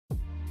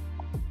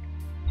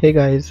Hey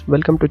guys,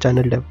 welcome to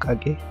channel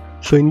DevKage.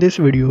 So in this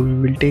video we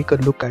will take a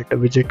look at a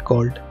widget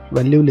called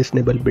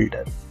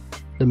ValueListenableBuilder.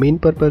 The main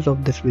purpose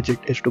of this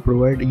widget is to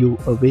provide you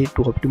a way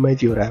to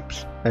optimize your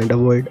apps and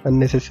avoid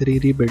unnecessary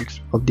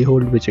rebuilds of the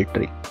whole widget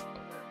tree.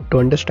 To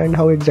understand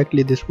how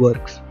exactly this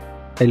works,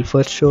 I'll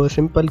first show a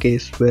simple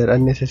case where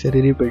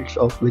unnecessary rebuilds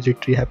of widget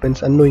tree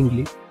happens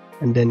unknowingly,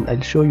 and then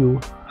I'll show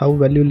you how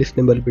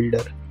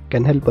ValueListenableBuilder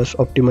can help us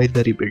optimize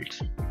the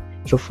rebuilds.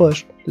 So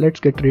first, let's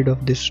get rid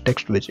of this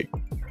text widget.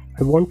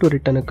 I want to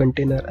return a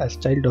container as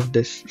child of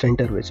this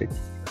center widget.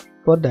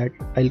 For that,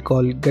 I'll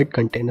call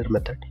getContainer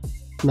method.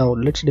 Now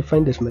let's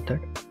define this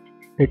method.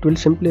 It will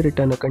simply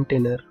return a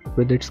container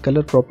with its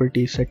color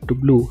property set to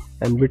blue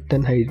and width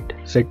and height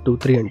set to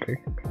 300.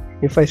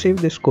 If I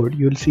save this code,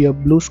 you'll see a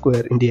blue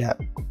square in the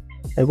app.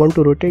 I want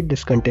to rotate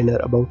this container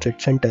about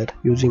its center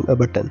using a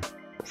button.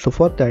 So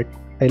for that,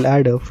 I'll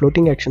add a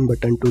floating action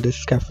button to this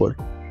scaffold.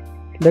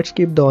 Let's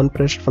keep the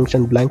onPressed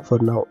function blank for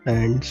now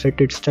and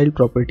set its child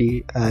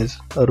property as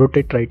a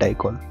rotate right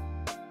icon.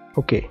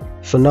 Okay,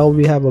 so now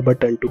we have a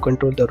button to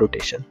control the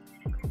rotation.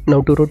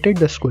 Now to rotate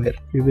the square,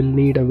 we will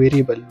need a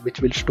variable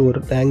which will store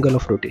the angle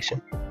of rotation.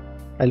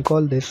 I'll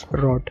call this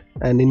rot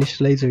and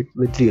initialize it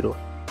with 0.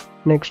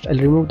 Next, I'll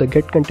remove the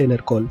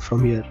getContainer call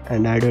from here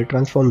and add a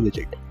transform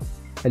widget.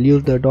 I'll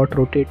use the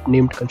 .rotate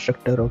named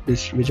constructor of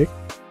this widget.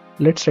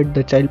 Let's set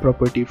the child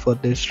property for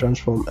this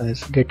transform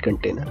as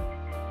getContainer.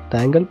 The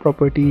angle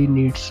property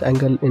needs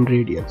angle in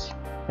radians.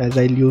 As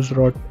I'll use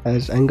rot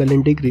as angle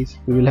in degrees,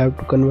 we will have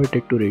to convert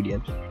it to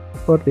radians.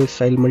 For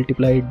this, I'll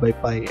multiply it by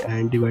pi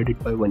and divide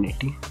it by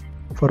 180.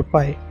 For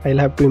pi, I'll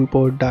have to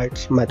import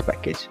Dart's math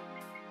package.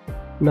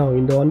 Now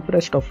in the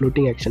onPressed of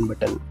floating action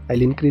button,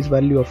 I'll increase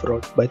value of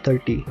rot by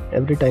 30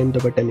 every time the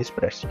button is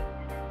pressed.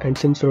 And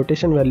since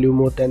rotation value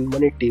more than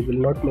 180 will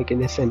not make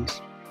any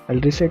sense, I'll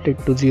reset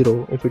it to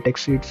 0 if it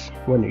exceeds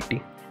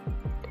 180.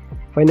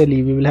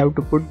 Finally, we will have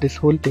to put this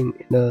whole thing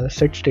in a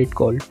setState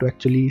call to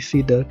actually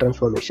see the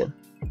transformation.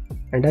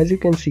 And as you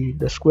can see,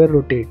 the square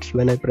rotates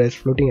when I press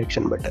floating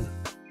action button.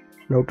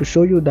 Now to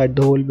show you that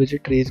the whole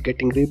widget tree is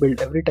getting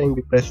rebuilt every time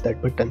we press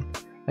that button,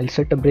 I'll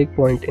set a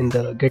breakpoint in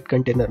the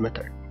getContainer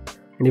method.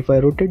 And if I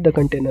rotate the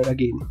container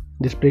again,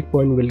 this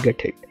breakpoint will get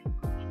hit.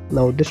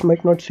 Now this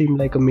might not seem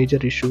like a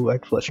major issue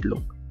at first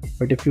look,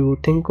 but if you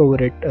think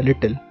over it a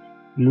little,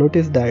 you'll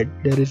notice that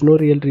there is no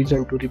real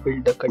reason to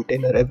rebuild the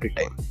container every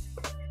time,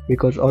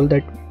 because all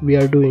that we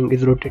are doing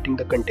is rotating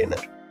the container.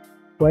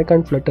 Why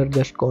can't Flutter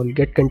just call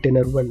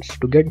getContainer once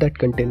to get that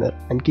container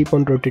and keep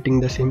on rotating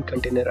the same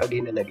container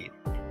again and again?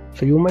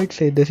 So you might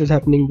say this is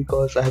happening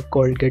because I have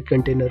called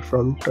getContainer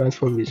from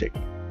transform widget.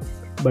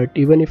 But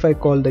even if I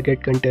call the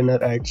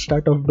getContainer at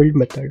start of build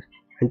method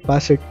and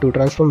pass it to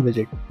transform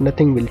widget,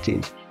 nothing will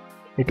change.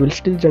 It will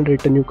still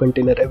generate a new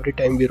container every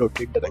time we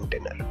rotate the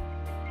container.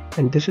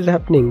 And this is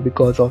happening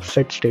because of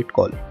setState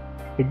call.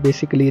 It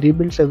basically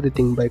rebuilds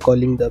everything by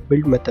calling the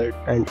build method,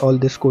 and all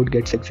this code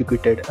gets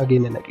executed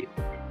again and again.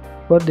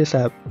 For this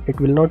app, it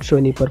will not show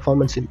any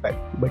performance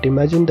impact, but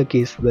imagine the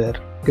case where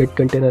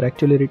getContainer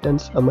actually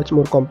returns a much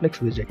more complex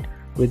widget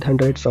with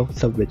hundreds of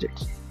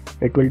sub-widgets.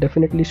 It will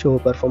definitely show a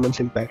performance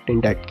impact in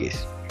that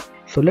case.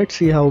 So let's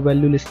see how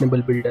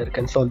ValueListenableBuilder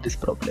can solve this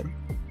problem.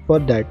 For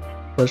that,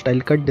 first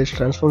I'll cut this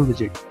transform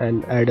widget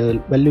and add a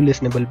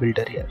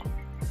ValueListenableBuilder here.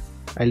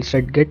 I'll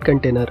set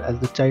getContainer as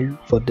the child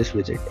for this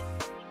widget.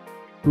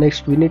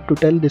 Next, we need to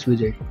tell this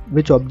widget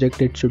which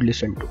object it should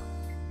listen to.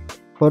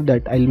 For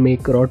that, I'll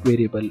make rot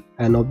variable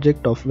an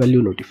object of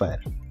ValueNotifier.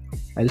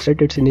 I'll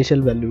set its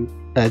initial value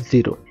as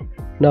 0.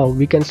 Now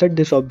we can set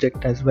this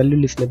object as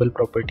ValueListenable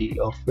property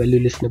of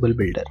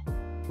ValueListenableBuilder.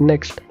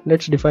 Next,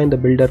 let's define the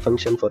builder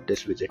function for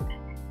this widget.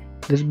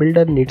 This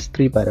builder needs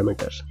 3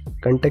 parameters: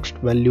 context,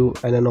 value,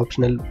 and an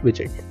optional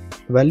widget.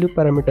 The value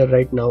parameter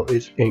right now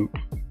is int.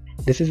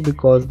 This is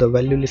because the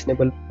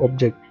ValueListenable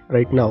object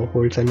right now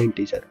holds an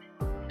integer.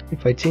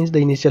 If I change the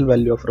initial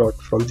value of rot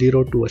from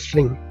 0 to a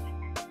string,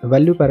 the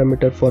value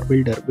parameter for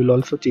builder will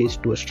also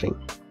change to a string.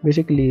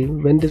 Basically,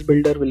 when this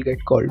builder will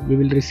get called, we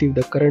will receive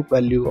the current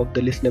value of the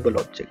listenable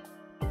object.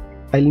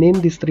 I'll name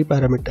these 3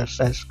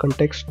 parameters as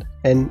context,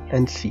 n,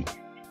 and c.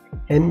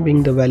 N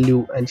being the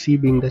value and c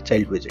being the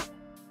child widget.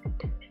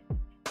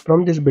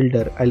 From this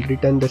builder, I'll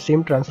return the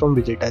same transform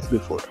widget as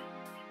before.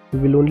 We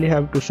will only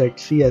have to set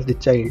c as the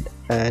child,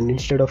 and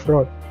instead of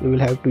rot, we will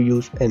have to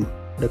use n,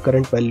 the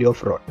current value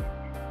of rot.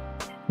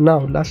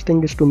 Now last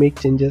thing is to make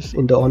changes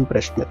in the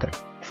onPressed method.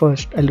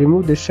 First, I'll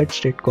remove this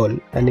setState call,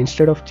 and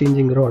instead of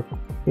changing rot,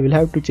 we will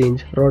have to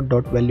change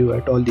rot.value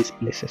at all these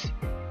places.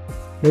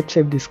 Let's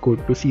save this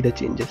code to see the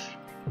changes.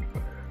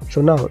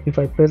 So now if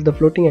I press the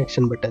floating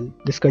action button,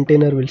 this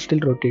container will still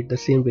rotate the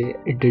same way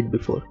it did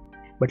before.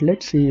 But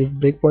let's see if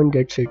breakpoint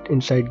gets hit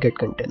inside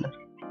getContainer.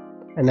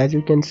 And as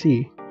you can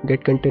see,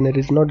 getContainer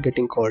is not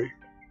getting called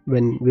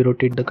when we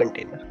rotate the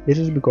container. This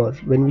is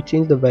because when we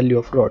change the value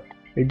of rot,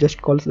 it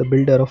just calls the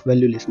builder of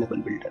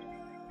ValueListenableBuilder.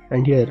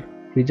 And here,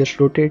 we just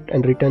rotate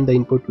and return the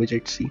input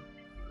widget C.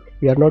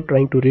 We are not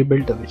trying to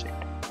rebuild the widget.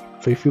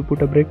 So if you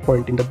put a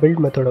breakpoint in the build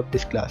method of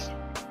this class,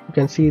 you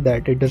can see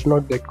that it does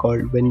not get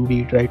called when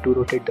we try to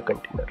rotate the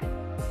container.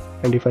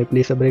 And if I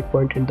place a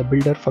breakpoint in the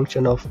builder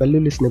function of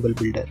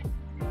ValueListenableBuilder,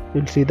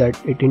 you'll see that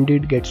it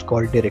indeed gets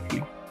called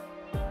directly.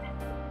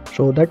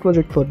 So that was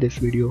it for this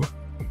video.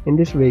 In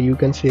this way you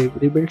can save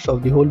rebuilds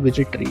of the whole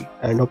widget tree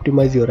and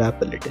optimize your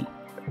app a little.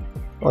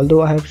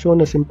 Although I have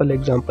shown a simple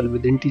example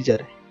with integer,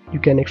 you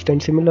can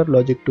extend similar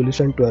logic to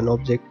listen to an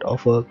object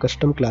of a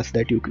custom class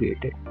that you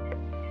created.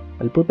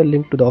 I'll put a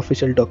link to the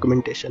official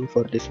documentation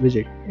for this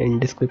widget in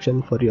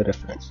description for your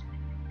reference.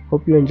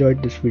 Hope you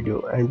enjoyed this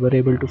video and were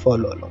able to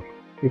follow along.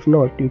 If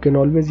not, you can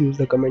always use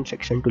the comment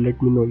section to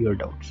let me know your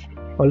doubts.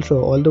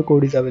 Also, all the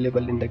code is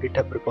available in the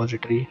GitHub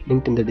repository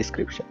linked in the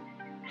description.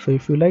 So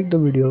if you liked the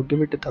video,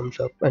 give it a thumbs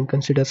up and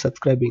consider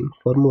subscribing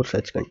for more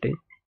such content.